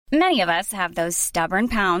Many of us have those stubborn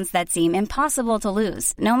pounds that seem impossible to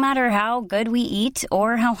lose, no matter how good we eat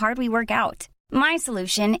or how hard we work out. My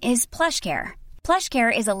solution is PlushCare.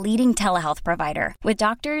 PlushCare is a leading telehealth provider with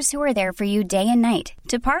doctors who are there for you day and night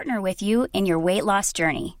to partner with you in your weight loss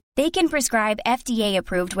journey. They can prescribe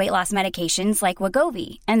FDA-approved weight loss medications like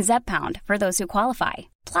Wegovy and Zepbound for those who qualify.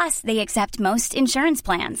 Plus, they accept most insurance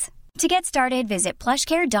plans. To get started, visit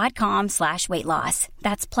plushcare.com/weightloss.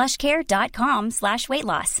 That's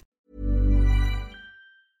plushcare.com/weightloss.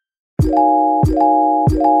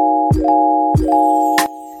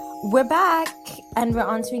 We're back and we're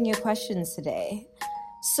answering your questions today.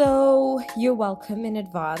 So you're welcome in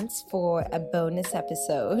advance for a bonus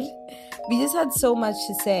episode. We just had so much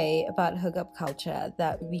to say about hookup culture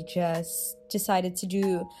that we just decided to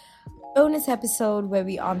do a bonus episode where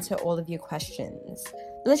we answer all of your questions.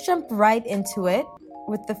 Let's jump right into it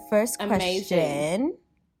with the first question.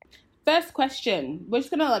 First question. We're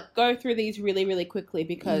just going to go through these really, really quickly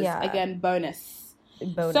because, again, bonus.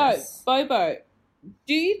 So, Bobo,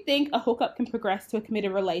 do you think a hookup can progress to a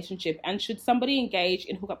committed relationship, and should somebody engage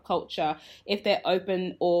in hookup culture if they're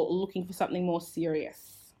open or looking for something more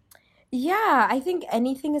serious? Yeah, I think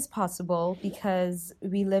anything is possible because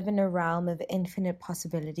we live in a realm of infinite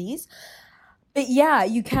possibilities. But yeah,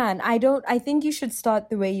 you can. I think you should start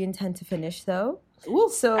the way you intend to finish, though. Ooh,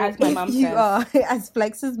 so as my mom says. As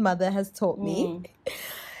Flex's mother has taught me,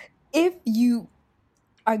 if you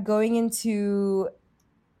are going into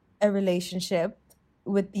a relationship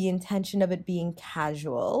with the intention of it being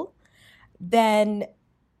casual, then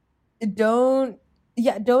don't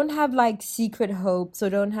have secret hopes, or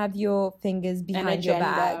don't have your fingers behind your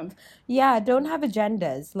back. Yeah, don't have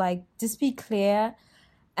agendas. Just be clear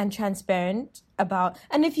and transparent about,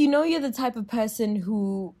 and if you know you're the type of person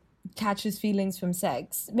who catches feelings from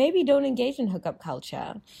sex, maybe don't engage in hookup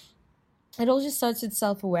culture. It all just starts with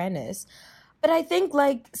self-awareness. But I think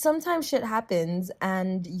sometimes shit happens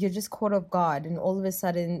and you're just caught off guard, and all of a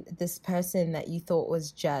sudden this person that you thought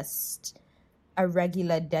was just a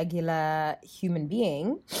regular human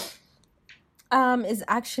being is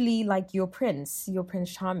actually your Prince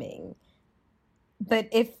Charming. But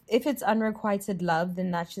if it's unrequited love,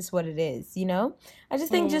 then that's just what it is, you know? I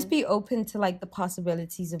just think just be open to the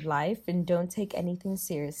possibilities of life, and don't take anything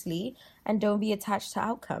seriously, and don't be attached to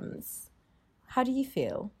outcomes. How do you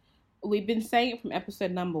feel? We've been saying it from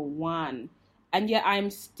episode number 1, and yet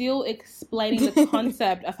I'm still explaining the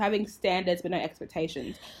concept of having standards but no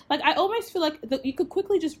expectations. I almost feel that you could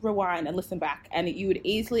quickly just rewind and listen back, and you would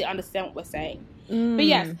easily understand what we're saying. But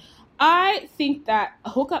yes, I think that a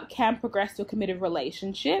hookup can progress to a committed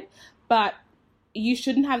relationship, but you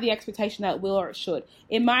shouldn't have the expectation that it will or it should.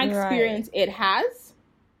 In my experience, it has.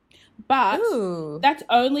 But that's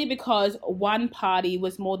only because one party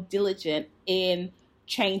was more diligent in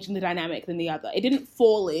changing the dynamic than the other. It didn't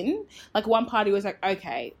fall in. One party was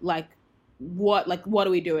okay, what are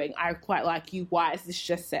we doing? I quite like you. Why is this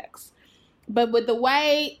just sex? But with the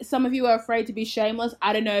way some of you are afraid to be shameless,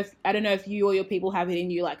 I don't know if you or your people have it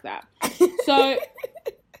in you like that. So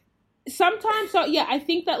sometimes, I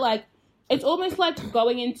think that it's almost like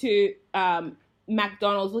going into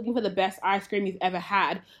McDonald's looking for the best ice cream you've ever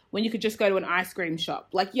had when you could just go to an ice cream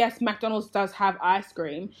shop. Yes, McDonald's does have ice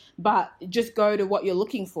cream, but just go to what you're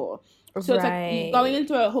looking for. So it's going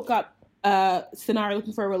into a hookup scenario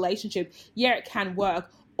looking for a relationship. Yeah, it can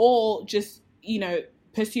work, or just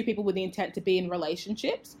pursue people with the intent to be in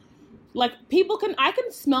relationships. I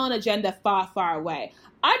can smell an agenda far, far away.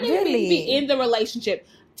 I don't even need to be in the relationship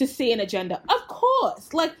to see an agenda. Of course,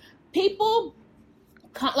 people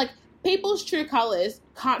can't, people's true colors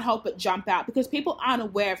can't help but jump out because people aren't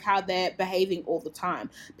aware of how they're behaving all the time.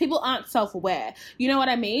 People aren't self-aware. You know what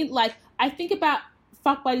I mean? I think about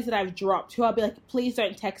fuck buddies that I've dropped who I'll be please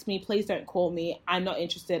don't text me, please don't call me, I'm not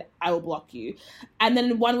interested, I will block you. And then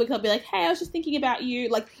in 1 week I'll be hey, I was just thinking about you.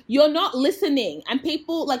 You're not listening. And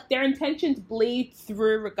people, their intentions bleed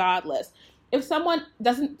through regardless. If someone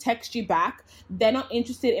doesn't text you back, they're not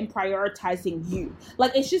interested in prioritizing you.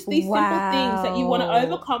 It's just these simple things that you want to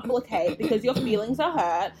overcomplicate because your feelings are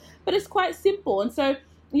hurt, but it's quite simple. And so,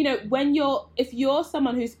 if you're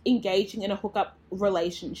someone who's engaging in a hookup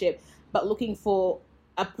relationship but looking for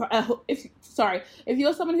if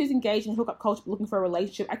you're someone who's engaged in hookup culture but looking for a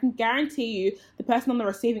relationship, I can guarantee you the person on the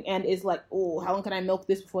receiving end is oh, how long can I milk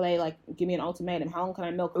this before they give me an ultimatum? How long can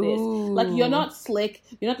I milk this? Ooh. You're not slick.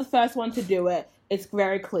 You're not the first one to do it. It's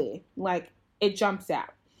very clear. It jumps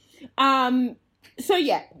out. So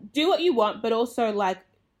yeah, do what you want, but also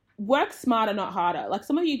work smarter, not harder.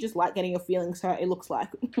 Some of you just like getting your feelings hurt, it looks like.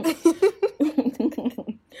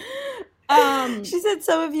 She said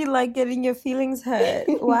some of you like getting your feelings hurt.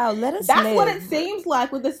 Wow, let us That's live. what it seems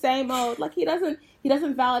like with the same old. Like he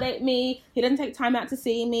doesn't validate me. He doesn't take time out to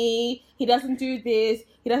see me. He doesn't do this.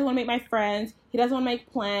 He doesn't want to make my friends. He doesn't want to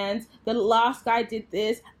make plans. The last guy did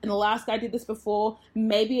this, and the last guy did this before.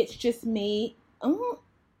 Maybe it's just me.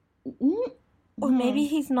 Or maybe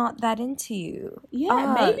he's not that into you.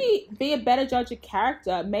 Yeah, maybe be a better judge of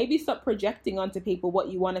character. Maybe stop projecting onto people what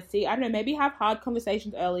you want to see. I don't know. Maybe have hard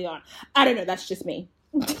conversations early on. I don't know. That's just me.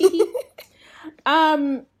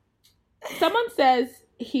 Someone says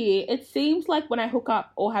here, it seems like when I hook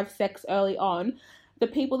up or have sex early on, the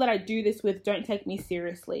people that I do this with don't take me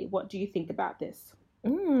seriously. What do you think about this?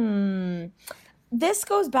 This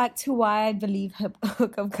goes back to why I believe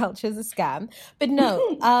hookup culture is a scam. But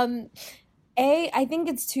no, I think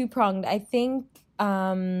it's two-pronged. I think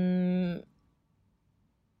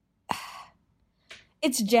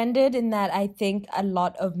it's gendered in that I think a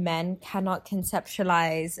lot of men cannot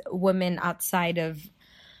conceptualize women outside of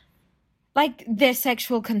like their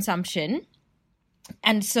sexual consumption.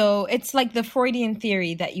 And so it's like the Freudian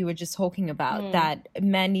theory that you were just talking about, that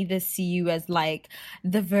men either see you as like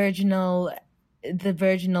the virginal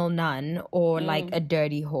nun or like a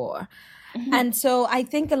dirty whore. And so I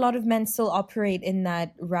think a lot of men still operate in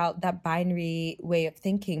that route, that binary way of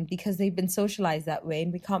thinking, because they've been socialized that way,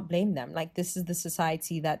 and we can't blame them. Like, this is the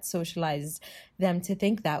society that socialized them to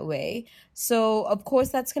think that way. So of course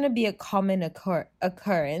that's going to be a common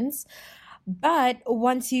occurrence. But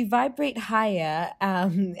once you vibrate higher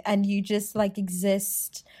and you just like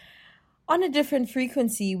exist on a different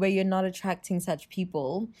frequency where you're not attracting such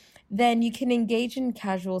people, then you can engage in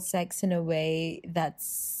casual sex in a way that's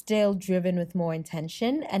still driven with more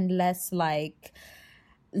intention and less like,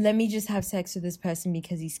 let me just have sex with this person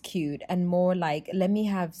because he's cute, and more like, let me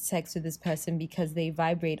have sex with this person because they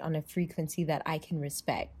vibrate on a frequency that I can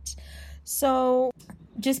respect. So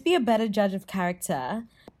just be a better judge of character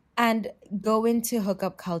and go into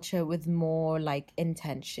hookup culture with more like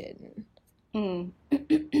intention.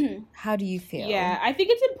 How do you feel? Yeah, I think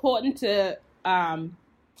it's important to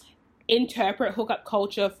interpret hookup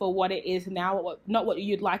culture for what it is now, not what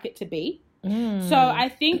you'd like it to be. So I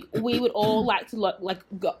think we would all like to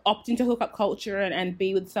opt into hookup culture and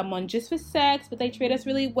be with someone just for sex, but they treat us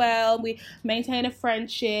really well. We maintain a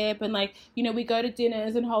friendship, and like, you know, we go to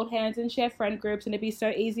dinners and hold hands and share friend groups, and it'd be so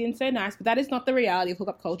easy and so nice. But that is not the reality of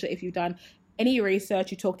hookup culture. If you've done any research,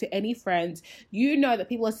 you talk to any friends, you know that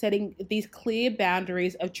people are setting these clear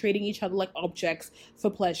boundaries of treating each other like objects for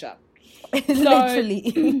pleasure.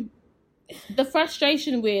 Literally. The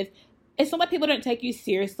frustration with, it's not that people don't take you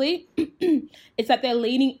seriously. It's that they're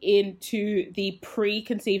leaning into the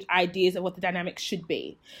preconceived ideas of what the dynamic should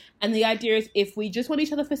be. And the idea is, if we just want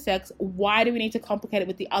each other for sex, why do we need to complicate it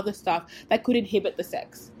with the other stuff that could inhibit the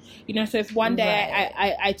sex? You know, so if one day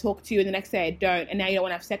I talk to you and the next day I don't, and now you don't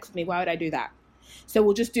want to have sex with me, why would I do that? So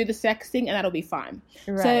we'll just do the sex thing and that'll be fine.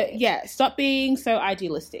 Right. So yeah, stop being so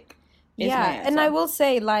idealistic. Yeah, and I will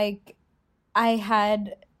say, like, I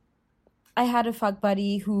had a fuck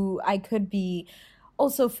buddy who I could be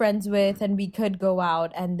also friends with, and we could go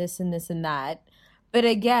out and this and this and that. But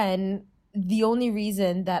again, the only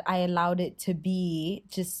reason that I allowed it to be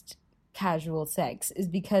just casual sex is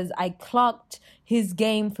because I clocked his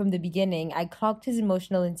game from the beginning. I clocked his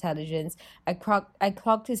emotional intelligence. I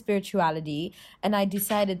clocked his spirituality, and I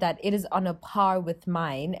decided that it is on a par with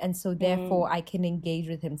mine, and so therefore I can engage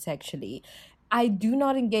with him sexually. I do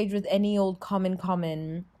not engage with any old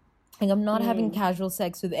common. Like, I'm not having casual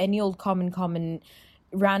sex with any old common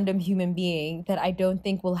random human being that I don't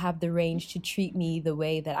think will have the range to treat me the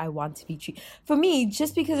way that I want to be treated. For me,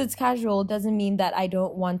 just because it's casual doesn't mean that I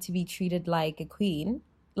don't want to be treated like a queen.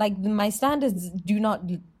 Like, my standards do not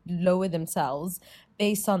lower themselves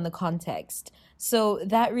based on the context. So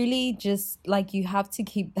that really just, like, you have to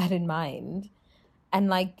keep that in mind. And,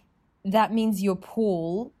 like, that means your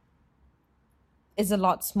pool is a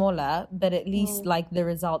lot smaller, but at least like the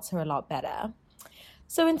results are a lot better.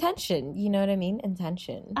 So intention, you know what I mean?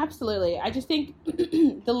 Intention. Absolutely. I just think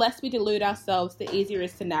the less we delude ourselves, the easier it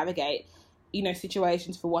is to navigate, you know,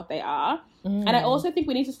 situations for what they are. And I also think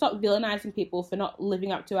we need to stop villainizing people for not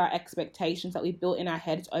living up to our expectations that we built in our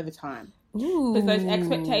heads over time. Because those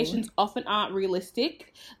expectations often aren't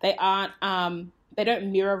realistic. They aren't they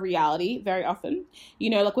don't mirror reality very often. You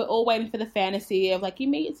know, like, we're all waiting for the fantasy of, like, you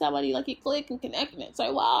meet somebody, like, you click and connect, and it's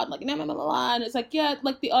so wild, like, and it's like, yeah,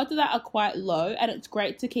 like, the odds of that are quite low, and it's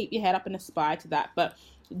great to keep your head up and aspire to that, but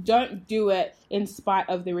don't do it in spite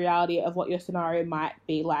of the reality of what your scenario might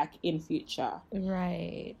be like in future.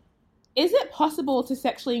 Right. Is it possible to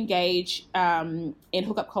sexually engage in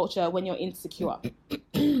hookup culture when you're insecure?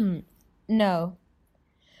 No.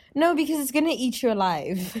 No, because it's going to eat you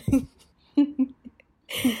alive.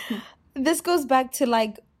 This goes back to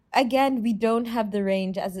like, again, we don't have the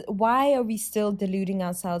range. Why are we still deluding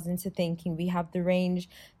ourselves into thinking we have the range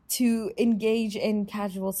to engage in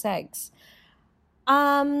casual sex?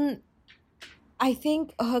 I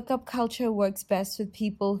think hookup culture works best with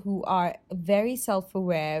people who are very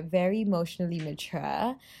self-aware, very emotionally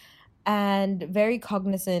mature, and very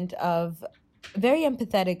empathetic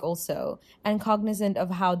also, and cognizant of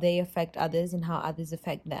how they affect others and how others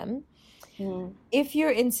affect them. If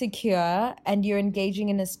you're insecure and you're engaging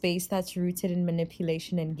in a space that's rooted in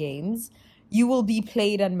manipulation and games, you will be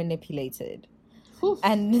played and manipulated. Oof.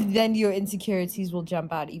 And then your insecurities will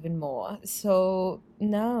jump out even more. So,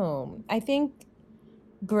 no. I think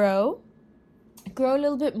grow a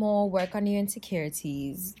little bit more, work on your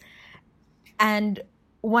insecurities. And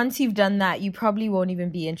once you've done that, you probably won't even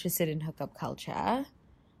be interested in hookup culture.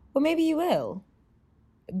 Or maybe you will.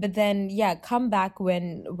 But then, yeah, come back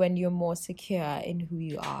when you're more secure in who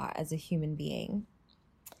you are as a human being.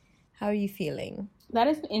 How are you feeling? That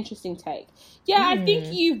is an interesting take. Yeah, I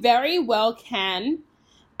think you very well can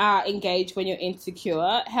engage when you're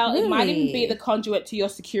insecure. Hell, really? It might even be the conduit to your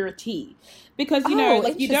security. Because, you know,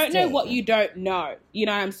 like, you don't know what you don't know. You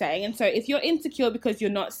know what I'm saying? And so if you're insecure because you're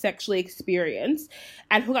not sexually experienced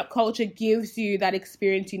and hookup culture gives you that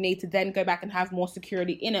experience you need to then go back and have more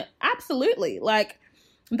security in it, absolutely. Like,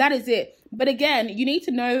 that is it. But again, you need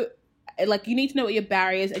to know, like, you need to know what your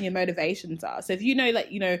barriers and your motivations are. So if you know that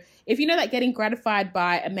getting gratified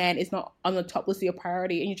by a man is not on the top list of your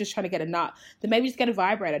priority and you're just trying to get a nut, then maybe just get a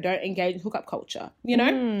vibrator. Don't engage in hookup culture. You know,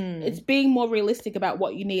 it's being more realistic about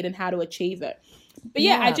what you need and how to achieve it. But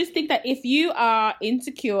yeah, I just think that if you are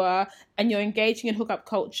insecure and you're engaging in hookup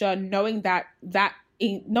culture, knowing that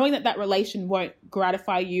relation won't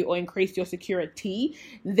gratify you or increase your security,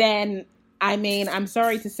 then, I mean, I'm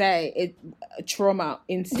sorry to say, trauma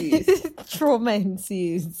ensues. Trauma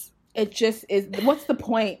ensues. It just is. What's the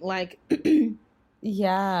point? Like,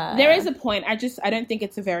 yeah. There is a point. I don't think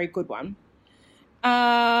it's a very good one.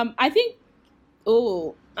 I think,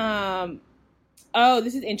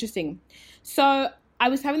 this is interesting. So I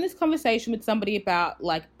was having this conversation with somebody about,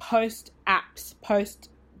 like, post-apps,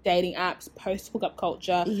 post-dating apps, post-hookup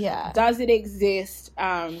culture. Yeah. Does it exist?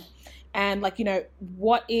 And, like, you know,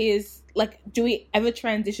 what is, like, do we ever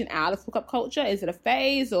transition out of hookup culture? Is it a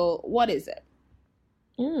phase or what is it?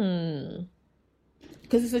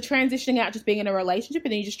 Because it's a transitioning out, just being in a relationship,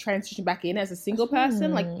 and then you just transition back in as a single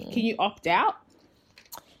person. Like, can you opt out?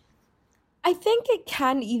 I think it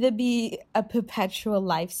can either be a perpetual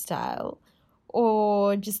lifestyle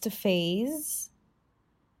or just a phase.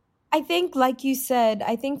 I think, like you said,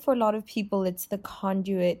 I think for a lot of people, it's the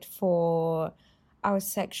conduit for our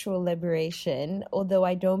sexual liberation, although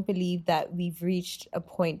I don't believe that we've reached a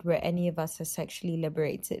point where any of us are sexually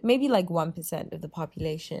liberated. Maybe like 1% of the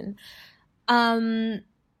population. But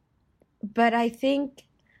I think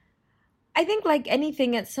like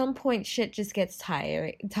anything, at some point shit just gets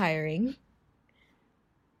tiring.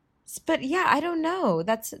 But yeah, I don't know.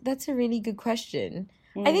 That's a really good question.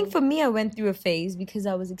 I think for me, I went through a phase because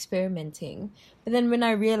I was experimenting. But then when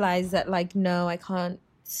I realized that, like, no, I can't,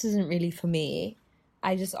 this isn't really for me,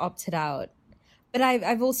 I just opted out. But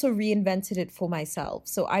I've also reinvented it for myself.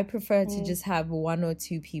 So I prefer to just have 1 or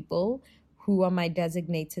 2 people who are my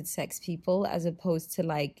designated sex people, as opposed to,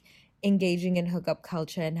 like, engaging in hookup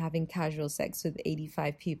culture and having casual sex with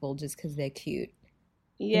 85 people just because they're cute.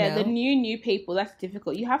 Yeah, you know? The new people, that's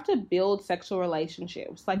difficult. You have to build sexual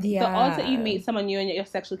relationships. Like, the odds that you meet someone new and you're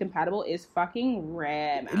sexually compatible is fucking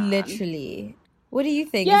rare, man. Literally. What do you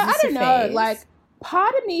think? Yeah, I don't know. Like,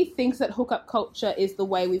 part of me thinks that hookup culture is the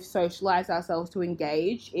way we've socialized ourselves to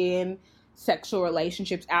engage in sexual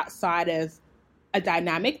relationships outside of a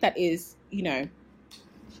dynamic that is, you know,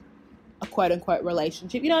 a quote-unquote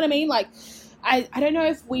relationship. You know what I mean? Like, I don't know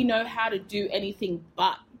if we know how to do anything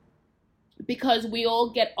but, because we all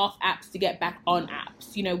get off apps to get back on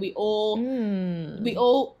apps. You know, we all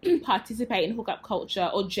participate in hookup culture,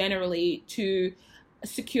 or generally to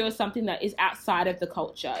secure something that is outside of the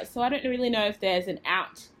culture. So I don't really know if there's an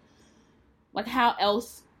out. Like, how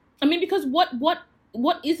else? I mean, because what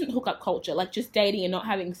isn't hookup culture? Like, just dating and not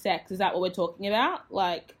having sex? Is that what we're talking about?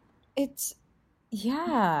 Like, it's,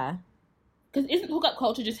 yeah. Because isn't hookup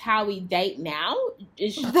culture just how we date now?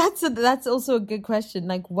 That's also a good question.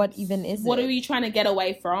 Like, what even is it? What are you trying to get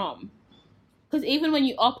away from? Because even when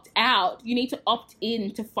you opt out, you need to opt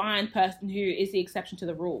in to find person who is the exception to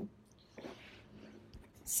the rule.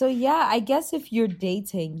 So yeah, I guess if you're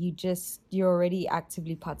dating, you're already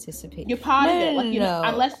actively participating. You're part of it, like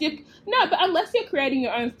unless you're creating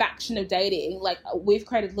your own faction of dating. Like we've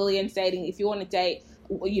created Lillian's dating. If you want to date,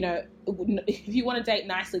 if you want to date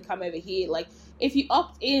nicely, come over here. Like if you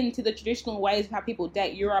opt into the traditional ways of how people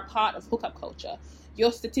date, you're a part of hookup culture.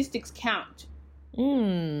 Your statistics count.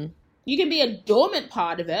 You can be a dormant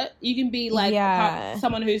part of it. You can be like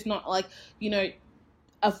someone who's not like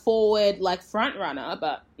a forward like front runner,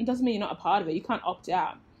 but it doesn't mean you're not a part of it. You can't opt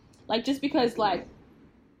out. Like just because like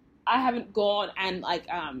I haven't gone and like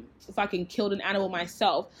fucking killed an animal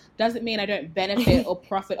myself doesn't mean I don't benefit or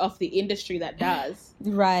profit off the industry that does.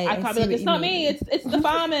 Right. I can't be like, it's not me, it's the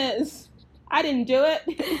farmers. I didn't do it.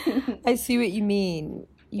 I see what you mean.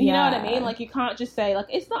 You know what I mean? Like you can't just say like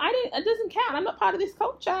it doesn't count. I'm not part of this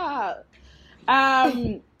culture.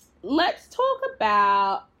 Let's talk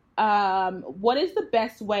about what is the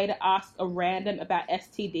best way to ask a random about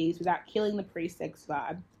STDs without killing the pre-sex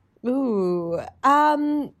vibe? Ooh,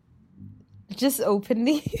 just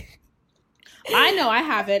openly. I know I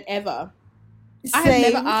haven't ever. Same. I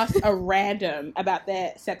have never asked a random about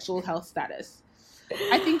their sexual health status.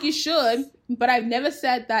 I think you should, but I've never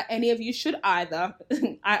said that any of you should either.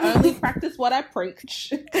 I only practice what I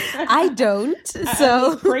preach. I don't. I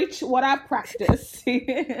only preach what I practice.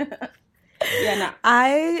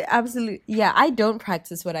 I don't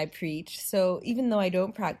practice what I preach. So even though I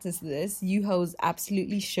don't practice this, you hoes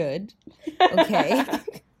absolutely should. Okay.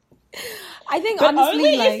 I think but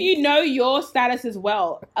honestly, only if you know your status as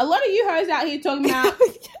well. A lot of you hoes out here talking about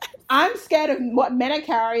I'm scared of what men are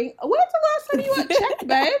carrying. When's the last time you got checked,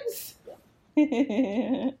 babes?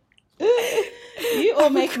 You all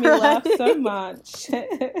make me laugh so much.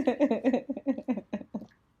 I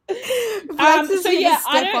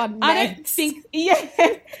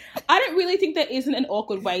don't really think there isn't an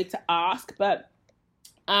awkward way to ask, but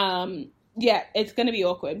it's going to be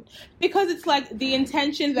awkward because it's like the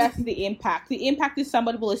intention versus the impact. The impact is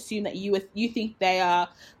somebody will assume that you think they are,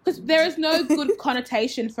 because there is no good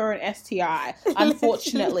connotation for an STI,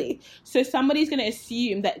 unfortunately. So somebody's going to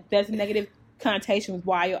assume that there's a negative connotation with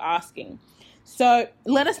why you're asking. So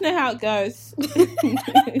let us know how it goes.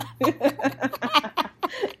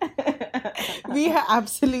 We are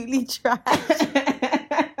absolutely trash.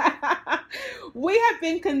 We have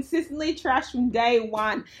been consistently trash from day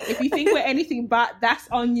one. If you think we're anything but, that's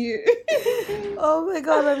on you. Oh my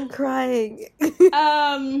God, I'm crying.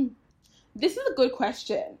 This is a good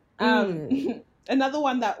question. Another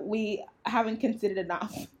one that we haven't considered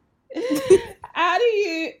enough. How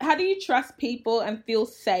do you trust people and feel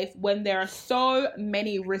safe when there are so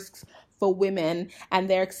many risks for women and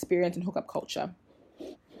their experience in hookup culture?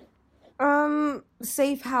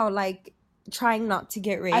 Safe how? Like trying not to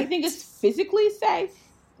get raped? I think it's physically safe,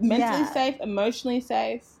 mentally safe, emotionally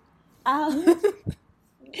safe.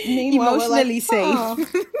 Emotionally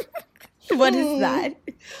safe. What is that?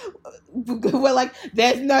 We're like,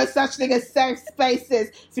 there's no such thing as safe spaces.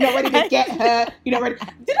 If you're not ready to get her, you're not ready.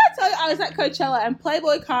 Did I tell you I was at Coachella and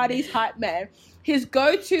Playboy Cardi's hype man, his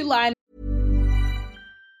go-to line.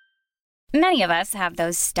 Many of us have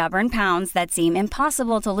those stubborn pounds that seem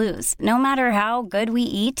impossible to lose, no matter how good we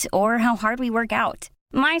eat or how hard we work out.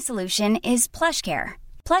 My solution is PlushCare.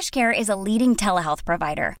 PlushCare is a leading telehealth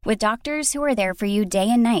provider with doctors who are there for you day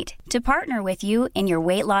and night to partner with you in your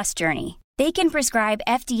weight loss journey. They can prescribe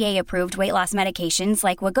FDA-approved weight loss medications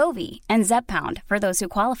like Wegovy and Zepbound for those who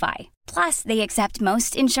qualify. Plus, they accept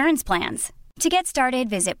most insurance plans. To get started,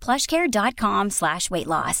 visit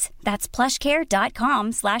plushcare.com/weightloss. That's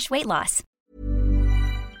plushcare.com/weightloss.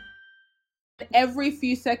 Every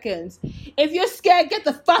few seconds. If you're scared, get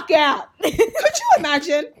the fuck out. Could you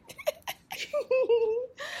imagine?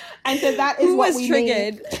 And so that is what we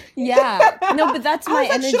triggered. Need. Yeah. No, but that's my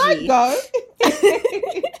energy. Should I go?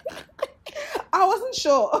 I wasn't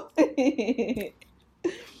sure.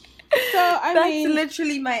 That's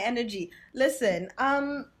literally my energy. Listen,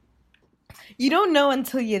 you don't know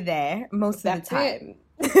until you're there most of the time.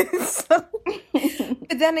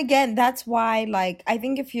 But then again, that's why, like, I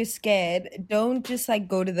think if you're scared, don't just like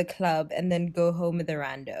go to the club and then go home with a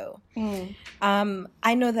rando.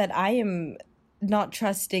 I know that I am not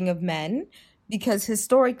trusting of men because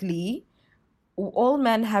historically, all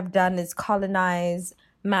men have done is colonize,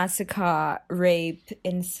 massacre, rape,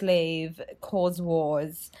 enslave, cause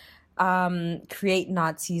wars, create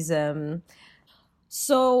Nazism.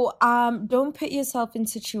 So don't put yourself in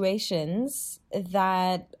situations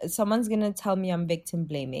that someone's going to tell me I'm victim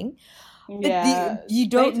blaming. Yeah. But you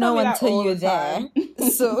don't know until you're there.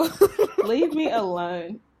 So leave me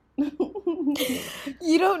alone.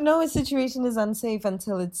 You don't know a situation is unsafe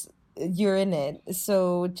until it's you're in it.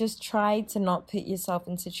 So just try to not put yourself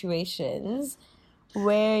in situations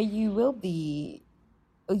where your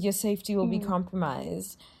safety will be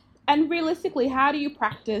compromised. And realistically, how do you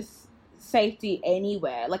practice safety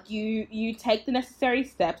anywhere? Like you take the necessary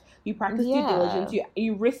steps, you practice due diligence,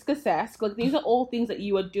 you risk assess. Like these are all things that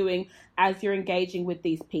you are doing as you're engaging with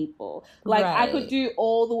these people. Like I could do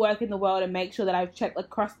all the work in the world and make sure that I've checked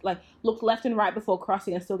looked left and right before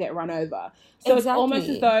crossing and still get run over. So It's almost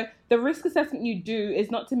as though the risk assessment you do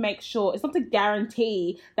is not to make sure, it's not to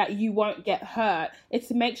guarantee that you won't get hurt. It's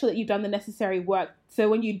to make sure that you've done the necessary work. So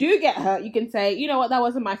when you do get hurt, you can say, you know what, that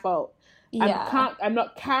wasn't my fault. I'm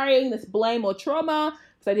not carrying this blame or trauma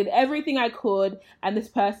because I did everything I could and this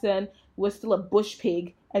person was still a bush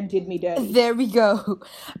pig and did me dirty. There we go.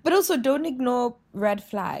 But also don't ignore red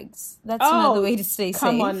flags. That's another way to stay safe.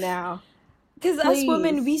 Come on now. Because as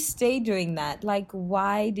women, we stay doing that. Like,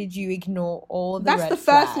 why did you ignore all the red flags? That's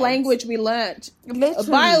the first language we learned. Literally.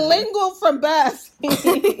 Bilingual from birth.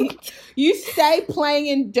 You stay playing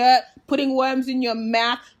in dirt, putting worms in your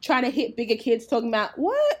mouth, trying to hit bigger kids, talking about,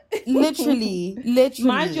 what? Literally.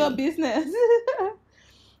 Mind your business.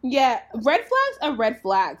 Yeah, red flags are red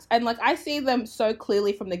flags. And, like, I see them so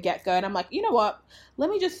clearly from the get-go. And I'm like, you know what?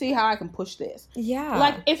 Let me just see how I can push this. Yeah.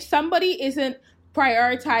 Like, if somebody isn't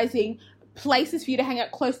prioritizing places for you to hang out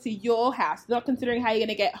close to your house, not considering how you're going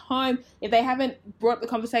to get home, if they haven't brought up the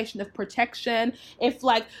conversation of protection, if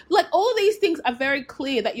like all these things are very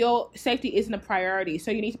clear that your safety isn't a priority.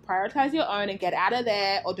 So you need to prioritize your own and get out of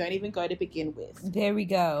there, or don't even go to begin with. There we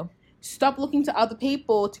go. Stop looking to other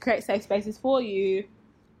people to create safe spaces for you.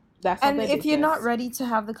 That's and if you're not ready to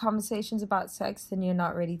have the conversations about sex, then you're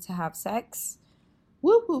not ready to have sex.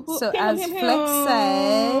 Whoop, whoop, whoop. So as Flex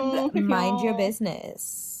said, mind your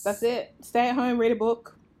business. That's it. Stay at home, read a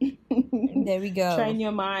book. There we go. Train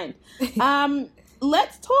your mind.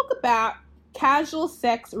 Let's talk about casual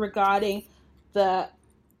sex regarding the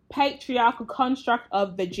patriarchal construct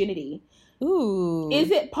of virginity. Ooh. Is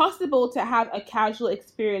it possible to have a casual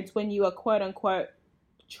experience when you are, quote unquote,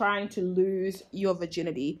 trying to lose your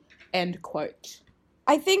virginity? End quote.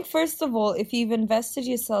 I think, first of all, if you've invested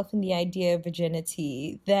yourself in the idea of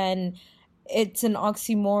virginity, then it's an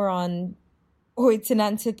oxymoron, or it's an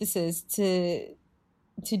antithesis to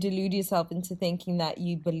delude yourself into thinking that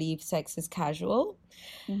you believe sex is casual.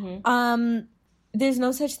 Mm-hmm. There's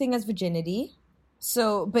no such thing as virginity.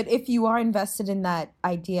 So, but if you are invested in that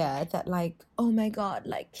idea that, like, oh my God,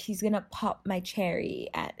 like, he's gonna pop my cherry,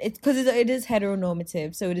 and it's because it is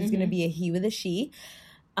heteronormative, so it is gonna be a he with a she.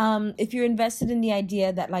 If you're invested in the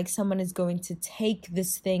idea that, like, someone is going to take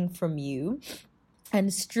this thing from you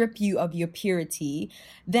and strip you of your purity,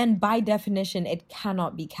 then by definition, it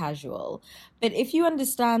cannot be casual. But if you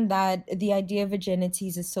understand that the idea of virginity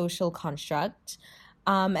is a social construct,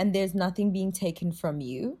 and there's nothing being taken from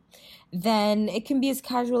you, then it can be as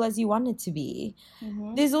casual as you want it to be.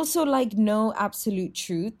 Mm-hmm. There's also, like, no absolute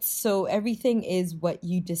truth. So everything is what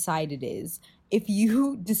you decide it is. If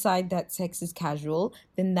you decide that sex is casual,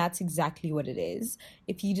 then that's exactly what it is.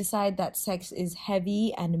 If you decide that sex is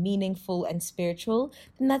heavy and meaningful and spiritual,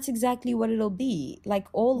 then that's exactly what it'll be. Like,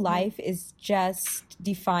 all life is just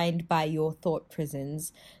defined by your thought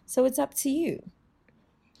prisons. So it's up to you.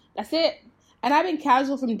 That's it. And I've been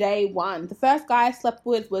casual from day one. The first guy I slept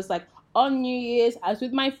with was, like, on New Year's. I was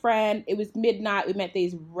with my friend. It was midnight. We met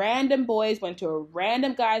these random boys, went to a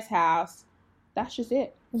random guy's house. That's just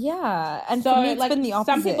it. Yeah, and so, for me, it's been the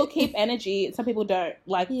opposite. Some people keep energy, some people don't.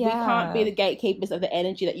 Like, we can't be the gatekeepers of the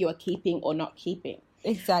energy that you are keeping or not keeping.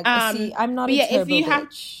 Exactly. See, I'm not a turbo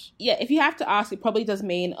bitch. If you have to ask, it probably does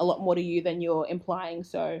mean a lot more to you than you're implying.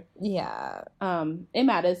 So yeah, it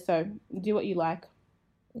matters. So do what you like.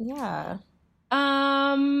 Yeah.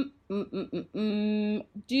 Do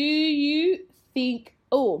you think?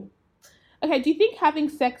 Oh, okay. Do you think having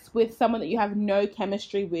sex with someone that you have no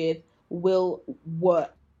chemistry with will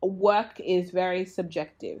work? Work is very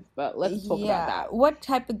subjective, but let's talk about that. What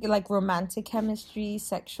type of, like, romantic chemistry,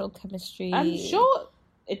 sexual chemistry? I'm sure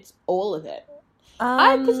it's all of it.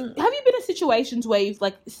 Have you been in situations where you've,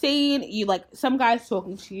 like, seen some guy's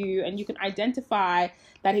talking to you and you can identify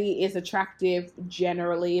that he is attractive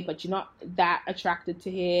generally, but you're not that attracted to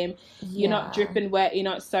him. You're not dripping wet. You're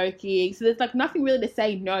not soaking. So there's, like, nothing really to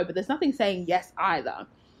say no, but there's nothing saying yes either.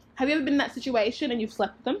 Have you ever been in that situation and you've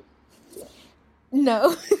slept with them?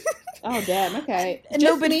 No. Oh, damn. Okay.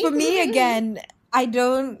 No, but for me, again, I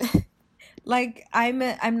don't, like, I'm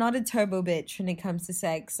not a turbo bitch when it comes to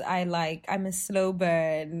sex. I'm a slow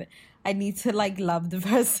burn. I need to, like, love the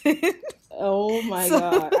person. Oh my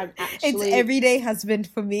God. I'm actually... It's everyday husband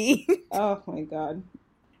for me. Oh my God.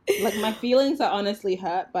 Like, my feelings are honestly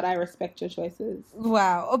hurt, but I respect your choices.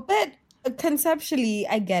 Wow. But conceptually,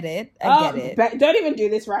 I get it. I get it. But don't even do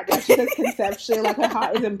this right now. She says conceptually, like her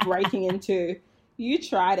heart isn't breaking in two. You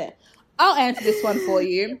tried it. I'll answer this one for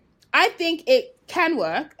you. I think it can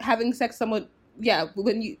work, having sex with someone,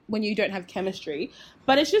 when you don't have chemistry.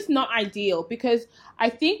 But it's just not ideal, because I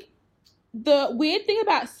think the weird thing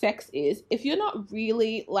about sex is, if you're not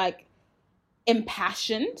really, like,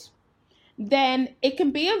 impassioned, then it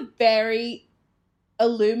can be a very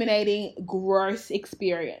illuminating, gross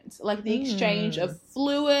experience. Like, the exchange of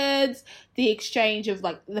fluids, the exchange of,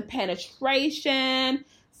 like, the penetration,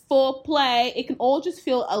 foreplay, it can all just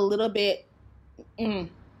feel a little bit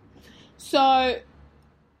So,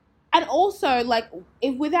 and also, like,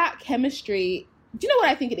 if without chemistry, do you know what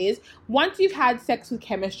I think it is? Once you've had sex with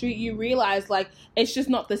chemistry, you realize, like, it's just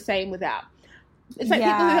not the same without. It's like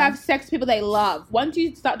people who have sex with people they love. Once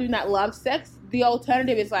you start doing that love sex, the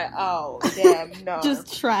alternative is like, oh, damn, no.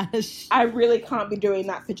 Just trash. I really can't be doing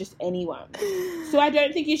that for just anyone. So I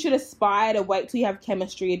don't think you should aspire to wait till you have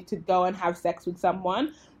chemistry to go and have sex with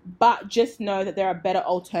someone. But just know that there are better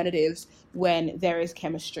alternatives when there is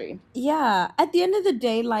chemistry. Yeah. At the end of the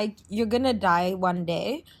day, like, you're going to die one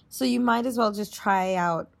day. So you might as well just try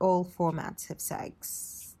out all formats of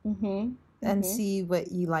sex. And see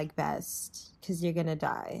what you like best. Because you're going to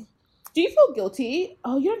die. Do you feel guilty?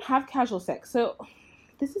 Oh, you don't have casual sex. So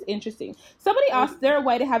this is interesting. Somebody asked, is there a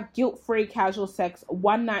way to have guilt-free casual sex,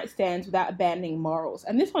 one-night stands without abandoning morals?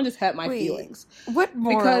 And this one just hurt my feelings. What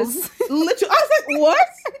morals? Because literally, I was like, what?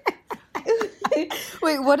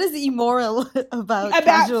 Wait, what is immoral about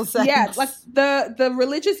casual sex? Yeah, like the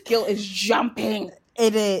religious guilt is jumping.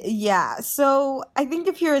 It is, yeah. So I think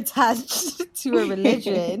if you're attached to a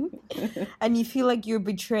religion and you feel like you're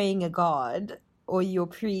betraying a god or your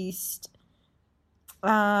priest,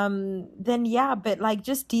 then yeah, but like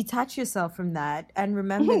just detach yourself from that and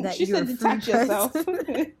remember that you're a free detach yourself.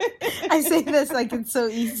 I say this like it's so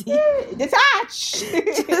easy. Detach.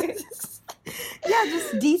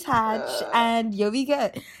 Just detach and you'll be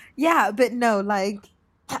good. Yeah, but no, like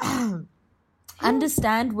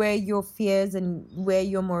understand where your fears and where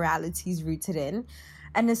your morality is rooted in,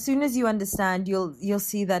 and as soon as you understand, you'll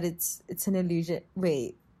see that it's an illusion.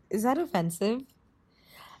 Wait, is that offensive?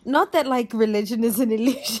 Not that like religion is an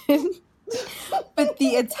illusion, but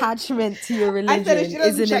the attachment to your religion I said if she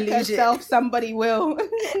doesn't is an check illusion. herself, somebody will.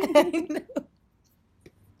 I know.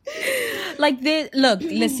 Like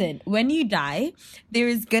listen, when you die,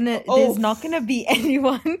 there's not gonna be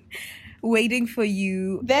anyone waiting for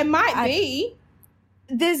you. There might be.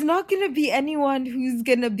 There's not gonna be anyone who's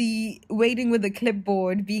gonna be waiting with a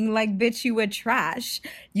clipboard being like, bitch, you were trash,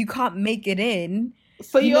 you can't make it in.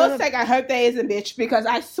 For your sake, I hope there isn't, bitch, because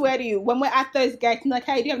I swear to you, when we're at those gates, I'm like,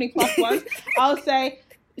 hey, do you have any plus ones? I'll say,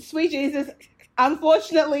 sweet Jesus,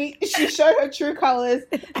 unfortunately, she showed her true colors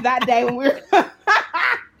that day when we were...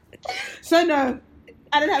 So no,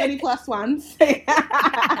 I don't have any plus ones. And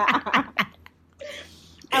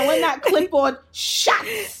when that clipboard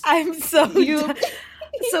shuts... I'm so...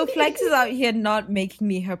 So Flex is out here not making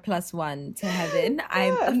me her plus one to heaven.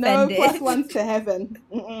 I'm offended. No plus ones to heaven.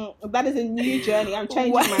 That is a new journey. I'm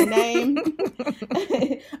changing my name.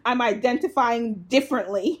 I'm identifying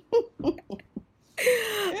differently.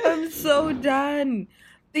 I'm so done.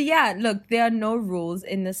 But yeah, look, there are no rules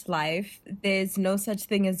in this life. There's no such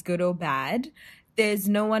thing as good or bad. There's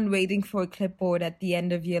no one waiting for a clipboard at the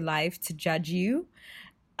end of your life to judge you.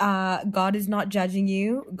 God is not judging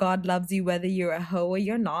you. God loves you whether you're a hoe or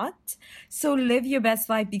you're not. So live your best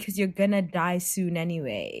life because you're gonna die soon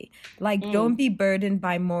anyway. Like, don't be burdened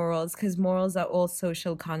by morals, because morals are all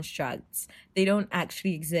social constructs. They don't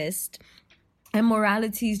actually exist. And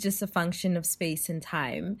morality is just a function of space and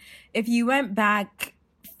time. If you went back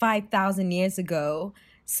 5,000 years ago,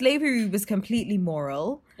 slavery was completely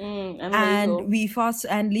moral. And we fast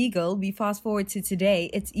forward to today,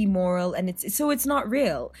 it's immoral and it's not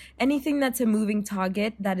real. Anything that's a moving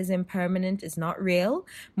target that is impermanent is not real.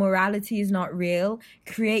 Morality is not real.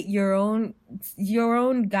 Create your own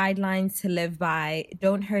guidelines to live by.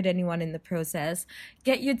 Don't hurt anyone in the process.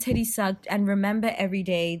 Get your titty sucked and remember every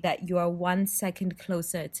day that you are 1 second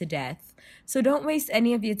closer to death. So don't waste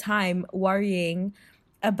any of your time worrying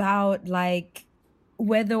about like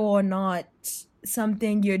whether or not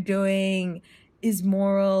something you're doing is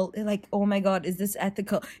moral, like, oh my God, is this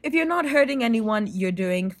ethical? If you're not hurting anyone, you're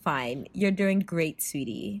doing fine. You're doing great,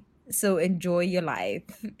 sweetie. So enjoy your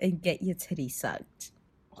life and get your titty sucked.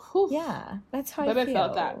 Oof. Yeah, that's how I feel.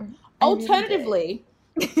 Felt that. Alternatively,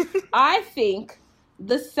 I think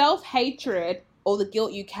the self-hatred or the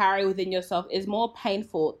guilt you carry within yourself is more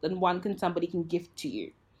painful than somebody can gift to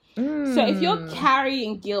you. So if you're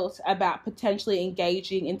carrying guilt about potentially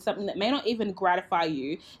engaging in something that may not even gratify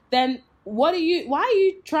you, then why are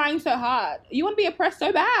you trying so hard? You want to be oppressed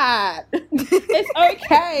so bad. It's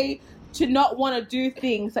okay to not want to do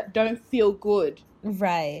things that don't feel good.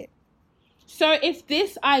 Right. So if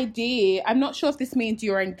this idea, I'm not sure if this means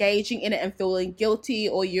you're engaging in it and feeling guilty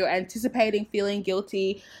or you're anticipating feeling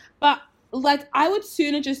guilty, but like I would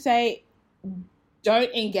sooner just say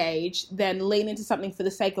don't engage than lean into something for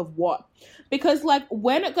the sake of what? Because like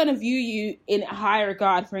we're not going to view you in high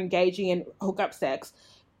regard for engaging in hookup sex.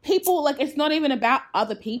 People, like, it's not even about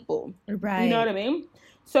other people. Right. You know what I mean?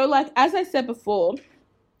 So like, as I said before,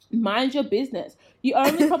 mind your business. You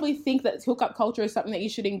only probably think that hookup culture is something that you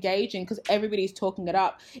should engage in because everybody's talking it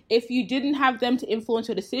up. If you didn't have them to influence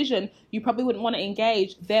your decision, you probably wouldn't want to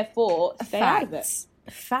engage. Therefore, stay out of it.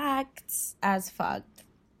 Facts as fuck.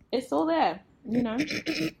 It's all there, you know?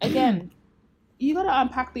 Again, you got to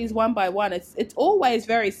unpack these one by one. It's always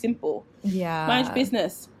very simple. Yeah. Mind your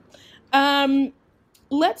business.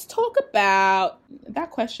 Let's talk about...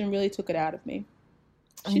 That question really took it out of me.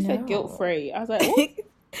 She said guilt-free. I was like, what?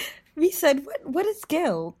 We said, what is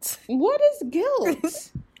guilt? What is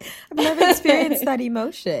guilt? I've never experienced that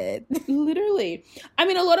emotion. Literally. I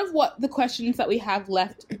mean, a lot of what the questions that we have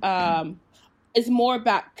left is more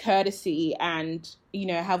about courtesy and, you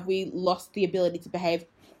know, have we lost the ability to behave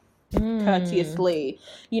courteously?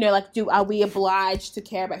 You know, like, are we obliged to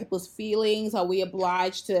care about people's feelings? Are we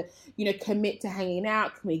obliged to, you know, commit to hanging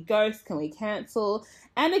out? Can we ghost? Can we cancel?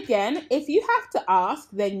 And again, if you have to ask,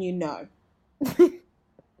 then you know.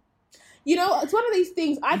 You know, it's one of these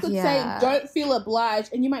things. I could say, don't feel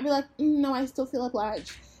obliged. And you might be like, no, I still feel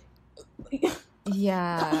obliged.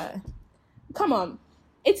 Yeah. Come on.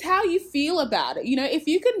 It's how you feel about it. You know, if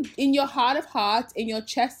you can, in your heart of hearts, in your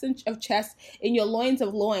chest of chests, in your loins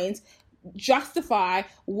of loins, justify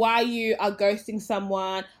why you are ghosting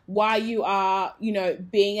someone, why you are, you know,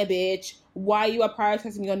 being a bitch, why you are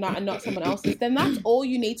prioritizing your nut and not someone else's, then that's all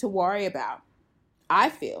you need to worry about, I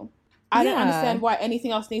feel. I don't understand why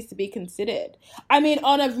anything else needs to be considered. I mean,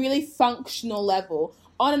 on a really functional level,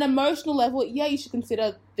 on an emotional level, yeah, you should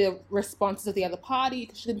consider the responses of the other party. You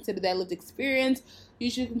should consider their lived experience.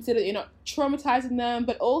 You should consider that you're not traumatizing them.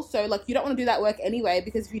 But also, like, you don't want to do that work anyway,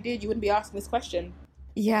 because if you did, you wouldn't be asking this question.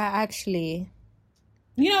 Yeah, actually.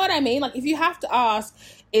 You know what I mean? Like, if you have to ask,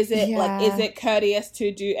 is it courteous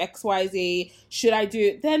to do X, Y, Z? Should I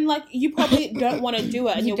do? Then, like, you probably don't want to do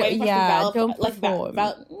it, and you're waiting for us to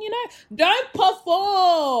don't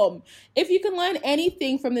perform. If you can learn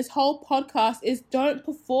anything from this whole podcast, is don't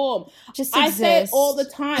perform. Just I exist. say it all the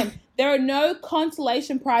time. There are no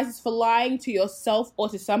consolation prizes for lying to yourself or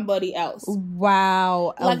to somebody else.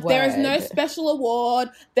 Wow. Like, there is no special award.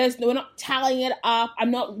 We're not tallying it up. I'm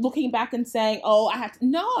not looking back and saying, oh, I had to.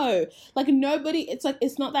 No. Like, nobody, it's like,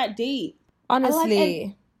 it's not that deep.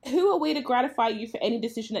 Honestly. Who are we to gratify you for any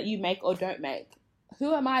decision that you make or don't make?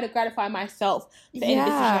 Who am I to gratify myself for any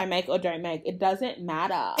decision I make or don't make? It doesn't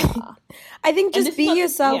matter. I think just be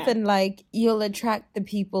yourself and, like, you'll attract the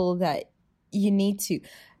people that you need to.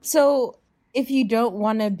 So if you don't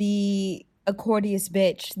want to be a courteous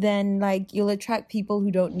bitch, then, like, you'll attract people who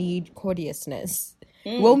don't need courteousness.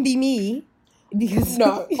 Won't be me. Because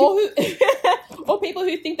no. Or people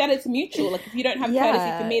who think that it's mutual. Like, if you don't have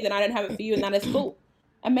courtesy for me, then I don't have it for you, and that is cool.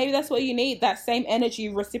 And maybe that's what you need, that same energy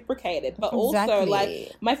reciprocated. But also,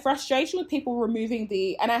 like, my frustration with people removing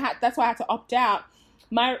that's why I had to opt out.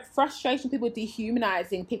 My frustration with people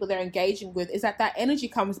dehumanizing people they're engaging with is that energy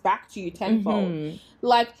comes back to you tenfold. Mm-hmm.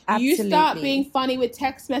 Like, you start being funny with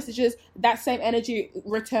text messages, that same energy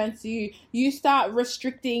returns to you. You start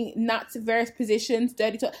restricting nuts in various positions,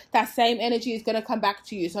 dirty talk, that same energy is going to come back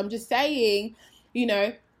to you. So I'm just saying, you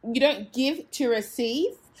know, you don't give to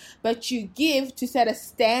receive, but you give to set a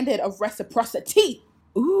standard of reciprocity.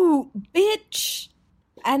 Ooh, bitch.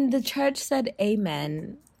 And the church said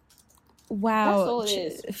amen. Wow. That's all it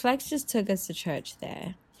is. Flex just took us to church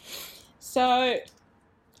there. So,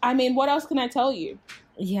 I mean, what else can I tell you?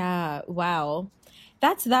 Yeah, wow.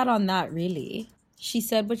 That's that on that, really. She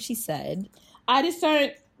said what she said. I just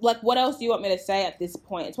don't, like, what else do you want me to say at this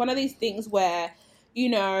point? It's one of these things where, you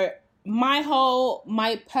know,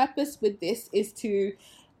 my purpose with this is to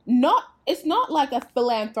it's not like a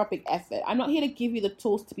philanthropic effort. I'm not here to give you the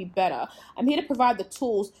tools to be better. I'm here to provide the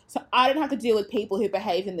tools so I don't have to deal with people who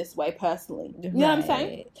behave in this way personally. You know what I'm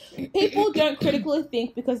saying? People don't critically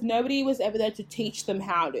think because nobody was ever there to teach them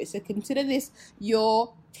how to. So consider this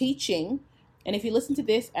your teaching. And if you listen to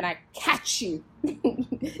this and I catch you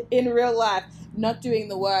in real life not doing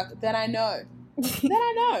the work, then I know. then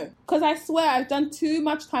I know. Because I swear I've done too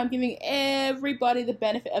much time giving everybody the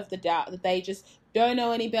benefit of the doubt that they just don't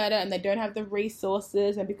know any better and they don't have the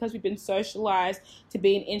resources. And because we've been socialized to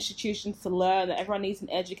be in institutions to learn that everyone needs an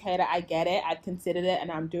educator, I get it. I've considered it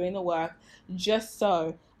and I'm doing the work just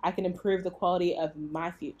so I can improve the quality of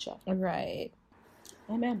my future. Right.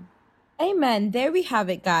 Amen. Amen. There we have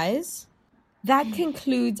it, guys. That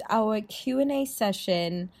concludes our Q&A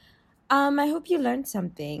session. I hope you learned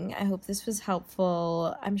something. I hope this was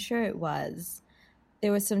helpful. I'm sure it was.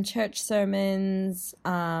 There were some church sermons.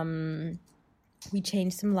 We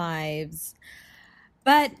changed some lives.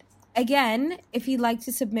 But again, if you'd like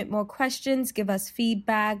to submit more questions, give us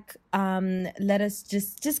feedback, let us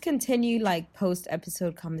just continue like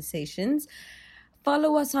post-episode conversations.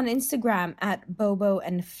 Follow us on Instagram at Bobo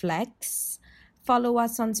and Flex. Follow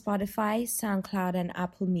us on Spotify, SoundCloud, and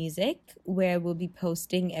Apple Music, where we'll be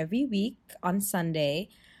posting every week on Sunday.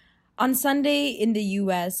 On Sunday in the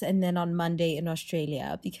US and then on Monday in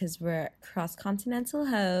Australia, because we're cross-continental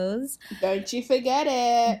hoes. Don't you forget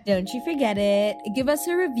it. Don't you forget it. Give us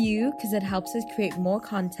a review because it helps us create more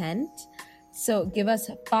content. So give us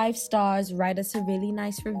 5 stars, write us a really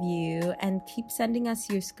nice review, and keep sending us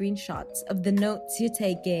your screenshots of the notes you're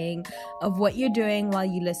taking, of what you're doing while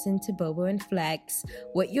you listen to Bobo and Flex,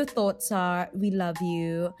 what your thoughts are. We love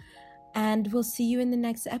you. And we'll see you in the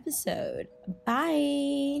next episode.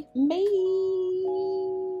 Bye. Bye.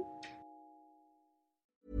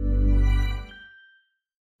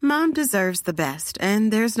 Mom deserves the best,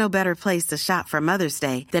 and there's no better place to shop for Mother's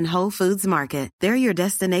Day than Whole Foods Market. They're your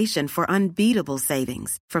destination for unbeatable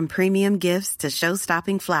savings, from premium gifts to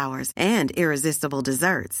show-stopping flowers and irresistible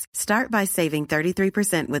desserts. Start by saving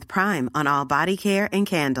 33% with Prime on all body care and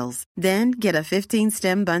candles. Then get a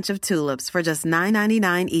 15-stem bunch of tulips for just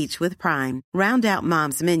 $9.99 each with Prime. Round out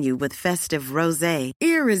Mom's menu with festive rosé,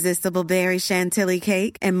 irresistible berry chantilly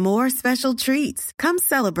cake, and more special treats. Come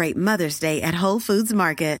celebrate Mother's Day at Whole Foods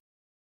Market.